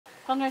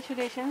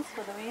Congratulations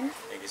for the win.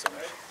 Thank you so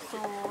much. So,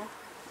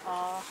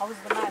 how was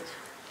the match?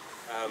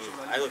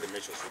 I thought the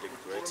match was really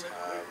great.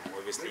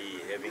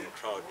 Obviously, having a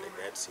crowd like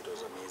that, it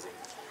was amazing.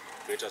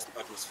 Great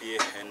atmosphere,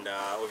 and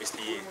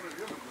obviously,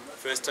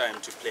 first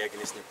time to play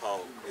against Nepal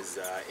is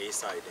A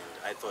side,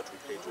 and I thought we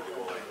played really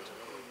well. And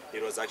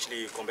it was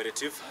actually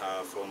competitive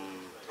from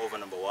over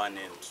number one,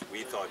 and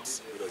we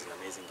thought it was an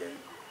amazing game.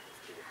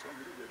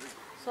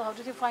 So, how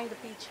did you find the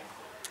pitch?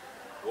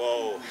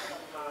 Well,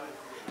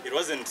 it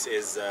wasn't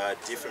as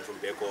different from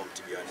back home,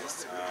 to be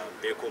honest.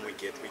 Back home we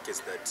get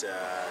wickets that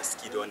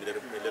skid on a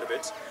little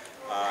bit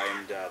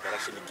and that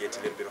actually get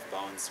a little bit of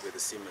bounce with the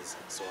seamers.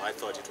 So I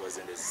thought it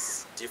wasn't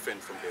as different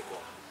from back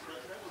home.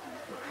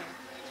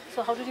 Okay.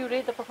 So, how did you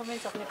rate the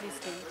performance of Nepalese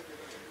team?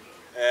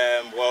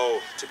 Well,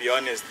 to be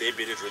honest, they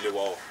beat it really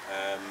well.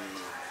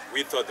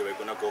 We thought they were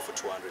going to go for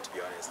 200, to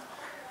be honest.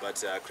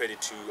 But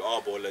credit to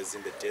our bowlers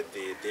in the death,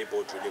 they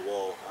bowled really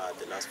well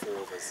the last 4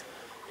 overs.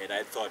 And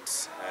I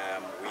thought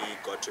we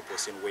got to a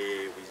position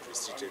where we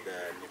restricted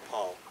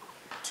Nepal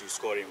to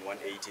scoring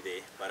 180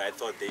 there. But I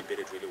thought they beat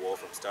it really well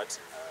from start.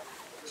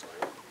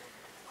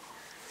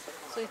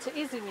 So it's an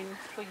easy win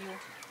for you?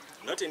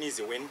 Not an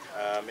easy win.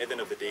 At the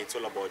end of the day, it's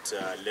all about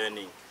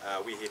learning.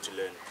 We're here to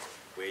learn.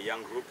 We're a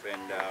young group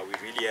and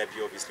we're really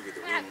happy obviously with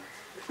the win.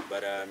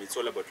 But it's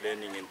all about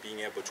learning and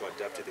being able to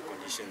adapt to the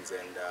conditions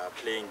and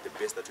playing the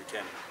best that we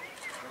can.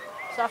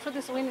 So after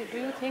this win, do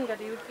you think that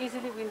you would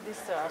easily win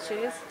this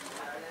series?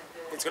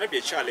 It's going to be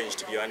a challenge,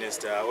 to be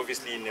honest.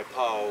 Obviously,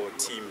 Nepal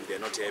team, they're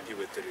not happy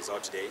with the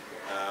result today.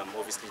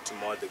 Obviously,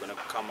 tomorrow they're going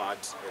to come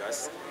out at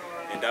us.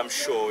 And I'm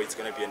sure it's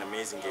going to be an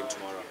amazing game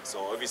tomorrow. So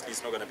obviously,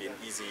 it's not going to be an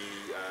easy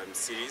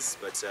series,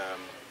 but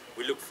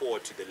we look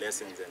forward to the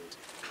lessons and,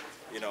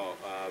 you know,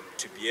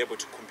 to be able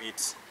to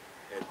compete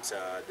at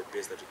the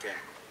best that we can.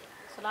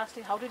 So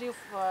lastly, how did you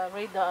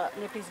rate the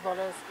Nepalese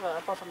bowlers'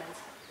 performance?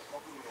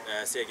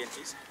 Say again,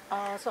 please.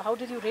 So how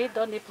did you rate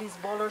the Nepalese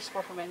bowlers'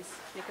 performance?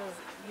 Because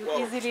you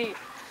easily...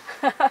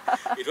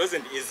 It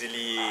wasn't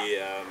easily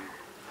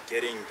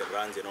getting the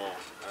runs and all.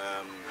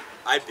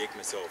 I backed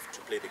myself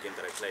to play the game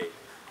that I played.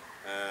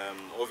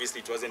 Obviously,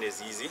 it wasn't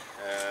as easy.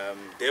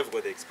 They've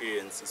got the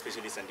experience,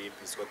 especially Sandeep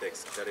has got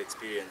that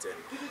experience.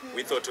 And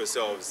we thought to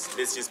ourselves,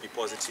 let's just be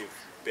positive,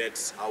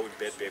 bet how we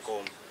bet back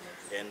home.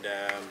 And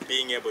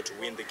being able to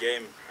win the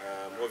game,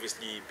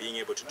 obviously being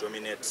able to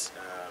dominate,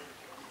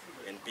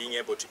 and being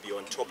able to be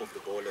on top of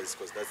the bowlers,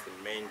 because that's the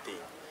main thing.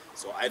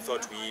 So I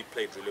thought we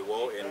played really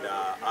well, and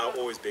I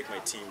always back my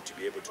team to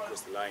be able to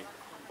cross the line.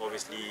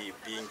 Obviously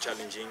being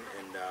challenging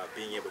and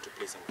being able to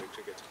play some great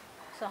cricket.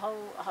 So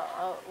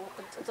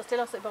just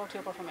tell us about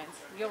your performance,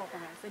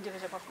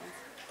 individual performance.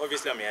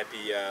 Obviously I'm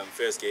happy.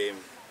 First game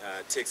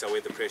takes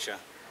away the pressure.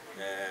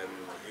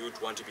 You'd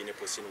want to be in a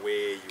position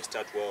where you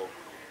start well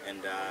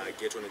and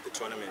get on with the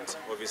tournament.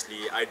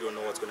 Obviously I don't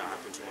know what's going to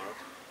happen tomorrow.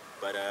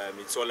 But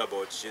it's all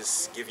about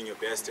just giving your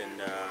best, and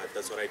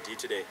that's what I did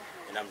today.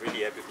 And I'm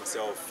really happy with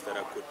myself that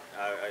I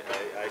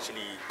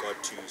actually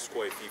got to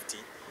score a 50,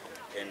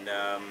 and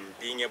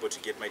being able to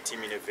get my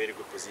team in a very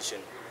good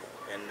position.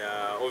 And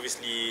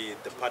obviously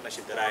the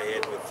partnership that I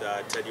had with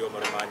Teddy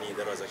Omaramani,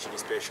 that was actually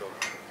special.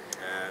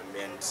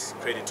 And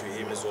credit to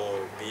him as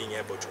well, being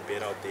able to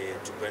bet out there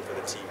to win for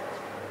the team.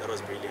 That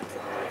was brilliant for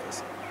all of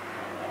us.